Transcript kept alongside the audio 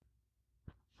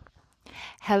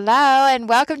Hello, and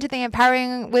welcome to the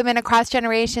Empowering Women Across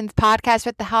Generations podcast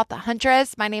with the Health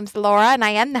Huntress. My name's Laura, and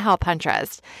I am the Health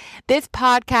Huntress. This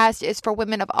podcast is for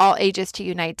women of all ages to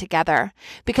unite together.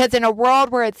 Because in a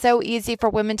world where it's so easy for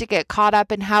women to get caught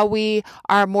up in how we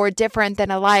are more different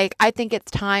than alike, I think it's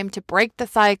time to break the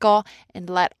cycle and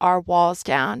let our walls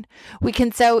down. We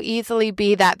can so easily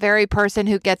be that very person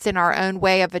who gets in our own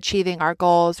way of achieving our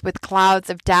goals with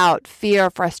clouds of doubt, fear,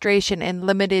 frustration, and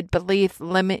limited belief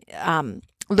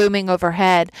looming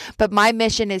overhead. But my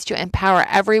mission is to empower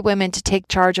every woman to take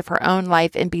charge of her own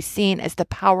life and be seen as the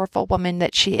powerful woman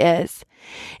that she is.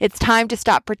 It's time to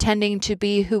stop pretending to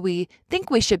be who we think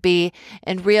we should be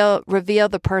and reveal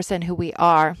the person who we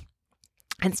are.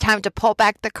 It's time to pull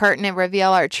back the curtain and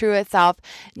reveal our truest self,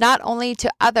 not only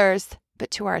to others,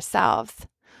 but to ourselves.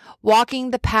 Walking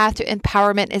the path to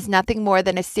empowerment is nothing more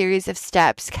than a series of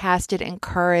steps casted in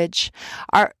courage.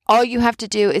 All you have to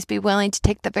do is be willing to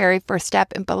take the very first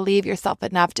step and believe yourself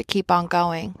enough to keep on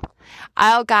going.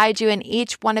 I'll guide you in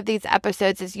each one of these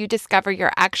episodes as you discover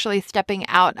you're actually stepping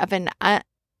out of an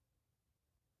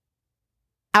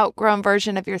outgrown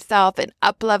version of yourself and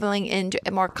up-leveling into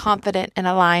a more confident and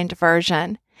aligned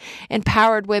version.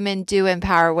 Empowered women do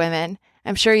empower women.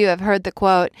 I'm sure you have heard the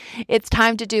quote. It's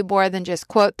time to do more than just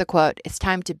quote the quote. It's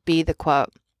time to be the quote.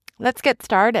 Let's get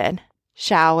started,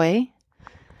 shall we?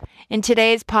 In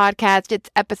today's podcast, it's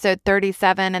episode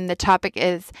 37, and the topic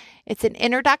is, it's an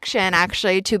introduction,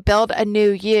 actually, to build a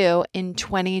new you in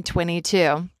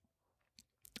 2022.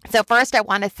 So first, I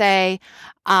want to say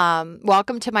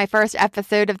welcome to my first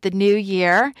episode of the new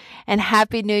year, and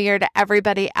Happy New Year to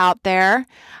everybody out there.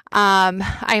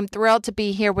 I am thrilled to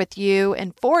be here with you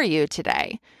and for you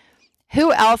today.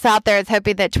 Who else out there is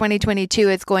hoping that 2022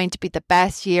 is going to be the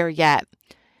best year yet?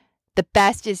 The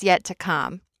best is yet to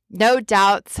come. No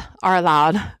doubts are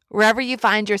allowed. Wherever you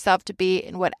find yourself to be,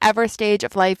 in whatever stage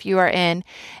of life you are in,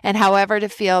 and however to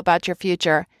feel about your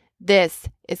future, this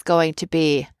is going to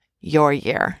be your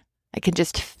year. I can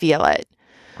just feel it.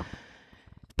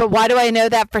 But why do I know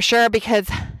that for sure? Because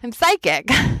I'm psychic.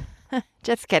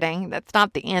 Just kidding. That's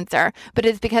not the answer. But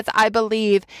it's because I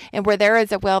believe in where there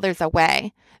is a will, there's a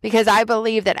way. Because I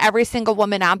believe that every single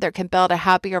woman out there can build a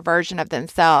happier version of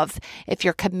themselves if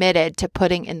you're committed to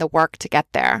putting in the work to get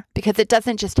there. Because it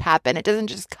doesn't just happen. It doesn't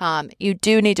just come. You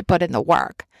do need to put in the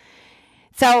work.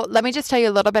 So let me just tell you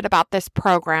a little bit about this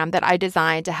program that I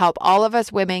designed to help all of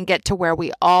us women get to where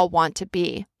we all want to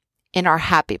be, in our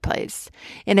happy place,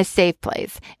 in a safe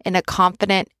place, in a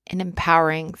confident and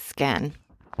empowering skin.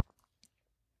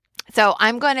 So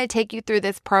I'm going to take you through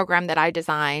this program that I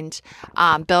designed,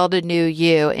 Build a New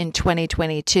You in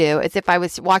 2022, as if I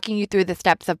was walking you through the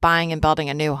steps of buying and building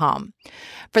a new home.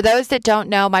 For those that don't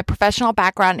know, my professional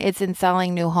background is in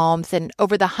selling new homes, and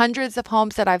over the hundreds of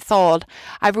homes that I've sold,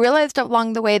 I've realized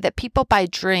along the way that people buy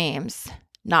dreams,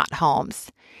 not homes.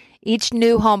 Each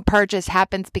new home purchase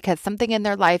happens because something in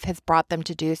their life has brought them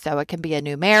to do so. It can be a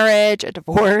new marriage, a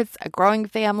divorce, a growing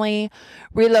family,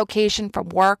 relocation from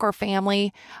work or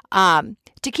family,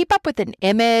 to keep up with an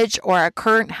image or a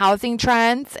current housing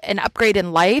trends, an upgrade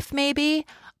in life maybe,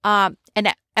 an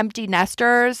empty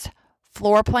nesters,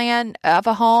 floor plan of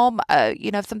a home,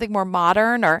 something more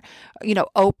modern or,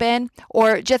 open,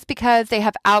 or just because they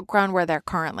have outgrown where they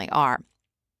currently are.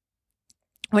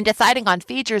 When deciding on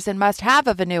features and must-have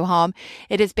of a new home,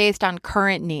 it is based on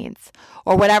current needs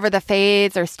or whatever the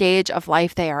phase or stage of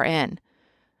life they are in.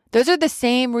 Those are the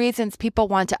same reasons people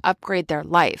want to upgrade their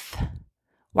life,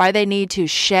 why they need to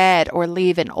shed or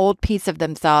leave an old piece of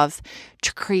themselves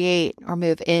to create or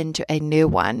move into a new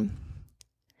one.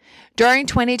 During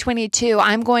 2022,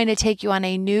 I'm going to take you on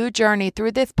a new journey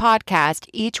through this podcast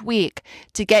each week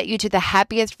to get you to the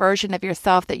happiest version of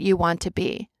yourself that you want to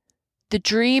be. The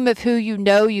dream of who you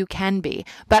know you can be,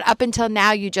 but up until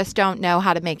now, you just don't know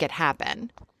how to make it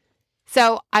happen.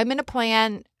 So my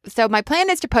plan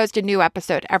is to post a new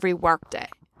episode every weekday,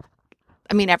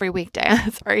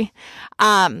 sorry.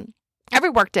 Every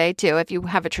workday too, if you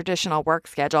have a traditional work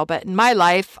schedule. But in my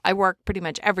life, I work pretty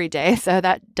much every day, so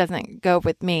that doesn't go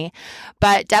with me.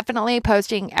 But definitely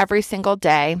posting every single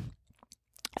day.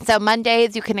 So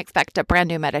Mondays, you can expect a brand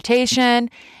new meditation,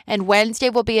 and Wednesday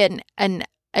will be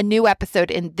a new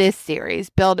episode in this series,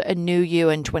 Build a New You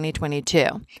in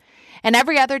 2022. And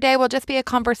every other day will just be a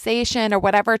conversation or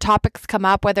whatever topics come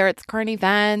up, whether it's current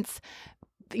events,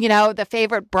 the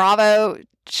favorite Bravo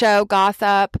show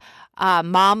gossip,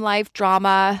 mom life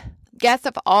drama, guests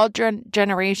of all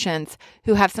generations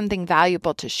who have something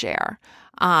valuable to share.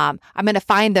 I'm going to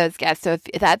find those guests. So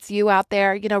if that's you out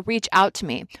there, reach out to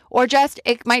me. Or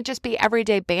it might just be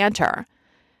everyday banter.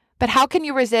 But how can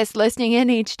you resist listening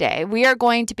in each day? We are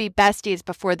going to be besties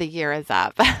before the year is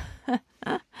up.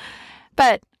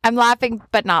 But I'm laughing,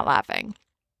 but not laughing.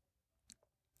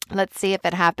 Let's see if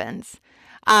it happens.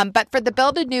 But for the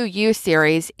Build a New You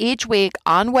series, each week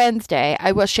on Wednesday,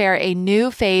 I will share a new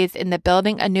phase in the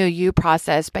Building a New You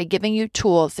process by giving you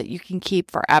tools that you can keep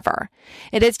forever.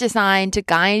 It is designed to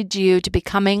guide you to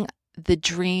becoming the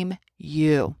dream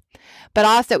you. But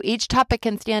also, each topic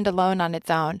can stand alone on its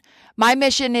own. My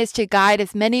mission is to guide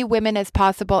as many women as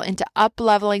possible into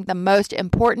up-leveling the most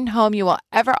important home you will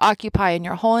ever occupy in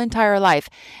your whole entire life,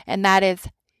 and that is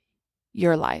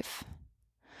your life.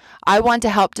 I want to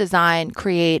help design,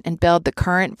 create, and build the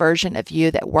current version of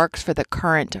you that works for the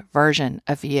current version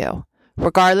of you,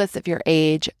 regardless of your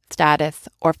age, status,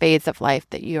 or phase of life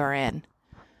that you are in.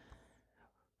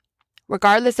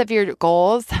 Regardless of your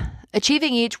goals,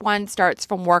 achieving each one starts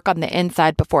from work on the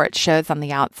inside before it shows on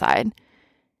the outside.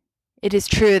 It is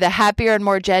true, the happier and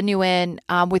more genuine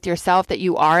with yourself that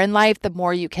you are in life, the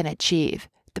more you can achieve.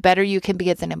 The better you can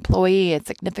be as an employee, a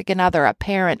significant other, a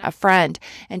parent, a friend,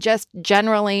 and just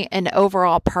generally an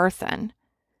overall person.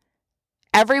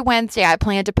 Every Wednesday, I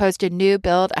plan to post a new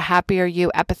Build a Happier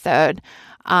You episode.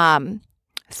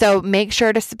 So make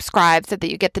sure to subscribe so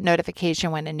that you get the notification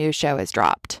when a new show is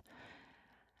dropped.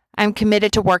 I'm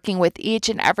committed to working with each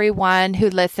and every one who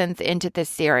listens into this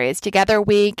series. Together,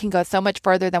 we can go so much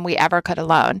further than we ever could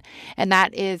alone, and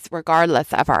that is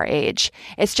regardless of our age.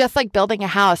 It's just like building a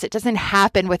house. It doesn't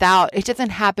happen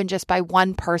just by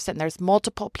one person. There's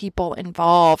multiple people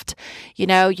involved. You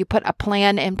know, you put a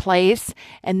plan in place,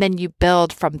 and then you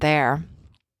build from there.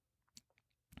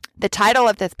 The title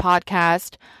of this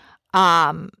podcast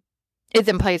is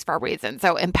in place for a reason.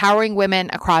 So empowering women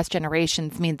across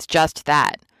generations means just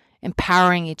that.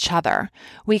 Empowering each other.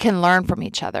 We can learn from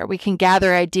each other. We can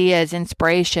gather ideas,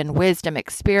 inspiration, wisdom,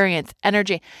 experience,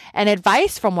 energy, and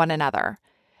advice from one another.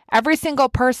 Every single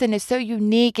person is so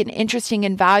unique and interesting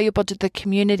and valuable to the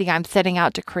community I'm setting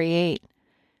out to create.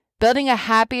 Building a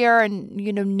happier and,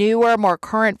 newer, more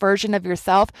current version of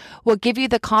yourself will give you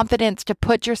the confidence to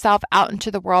put yourself out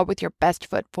into the world with your best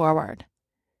foot forward,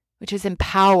 which is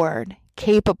empowered,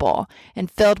 capable, and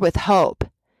filled with hope.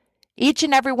 Each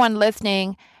and every one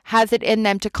listening has it in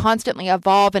them to constantly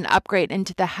evolve and upgrade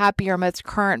into the happier, most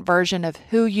current version of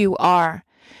who you are.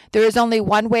 There is only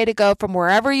one way to go from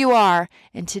wherever you are,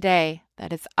 and today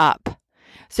that is up.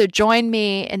 So join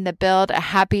me in the Build a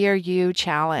Happier You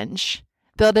challenge.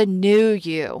 Build a new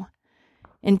you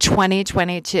in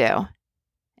 2022,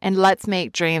 and let's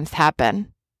make dreams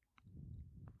happen.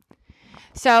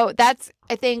 So that's,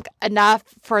 I think, enough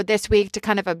for this week to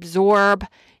kind of absorb,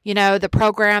 the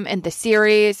program and the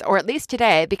series, or at least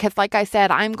today, because like I said,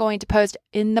 I'm going to post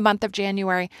in the month of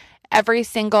January every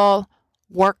single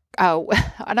I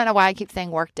don't know why I keep saying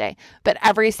work day, but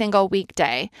every single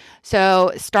weekday.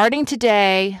 So starting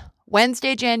today,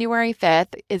 Wednesday, January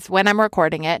 5th is when I'm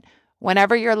recording it.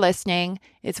 Whenever you're listening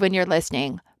is when you're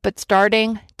listening. But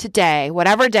starting today,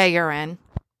 whatever day you're in,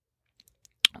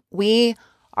 we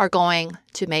are going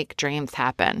to make dreams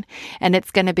happen. And it's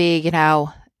going to be,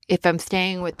 if I'm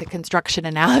staying with the construction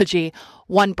analogy,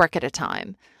 one brick at a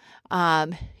time,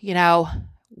 one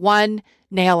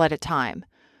nail at a time.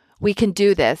 We can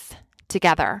do this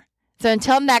together. So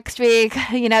until next week,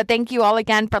 thank you all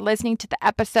again for listening to the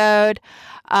episode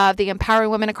of the Empowering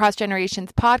Women Across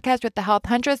Generations podcast with the Health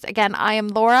Huntress. Again, I am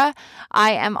Laura.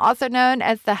 I am also known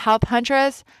as the Health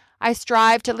Huntress. I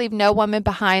strive to leave no woman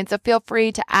behind, so feel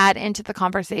free to add into the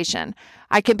conversation.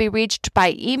 I can be reached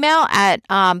by email at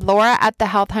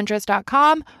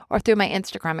laura@thehealthhuntress.com or through my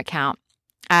Instagram account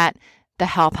at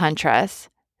thehealthhuntress.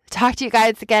 Talk to you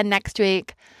guys again next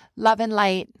week. Love and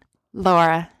light,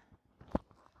 Laura.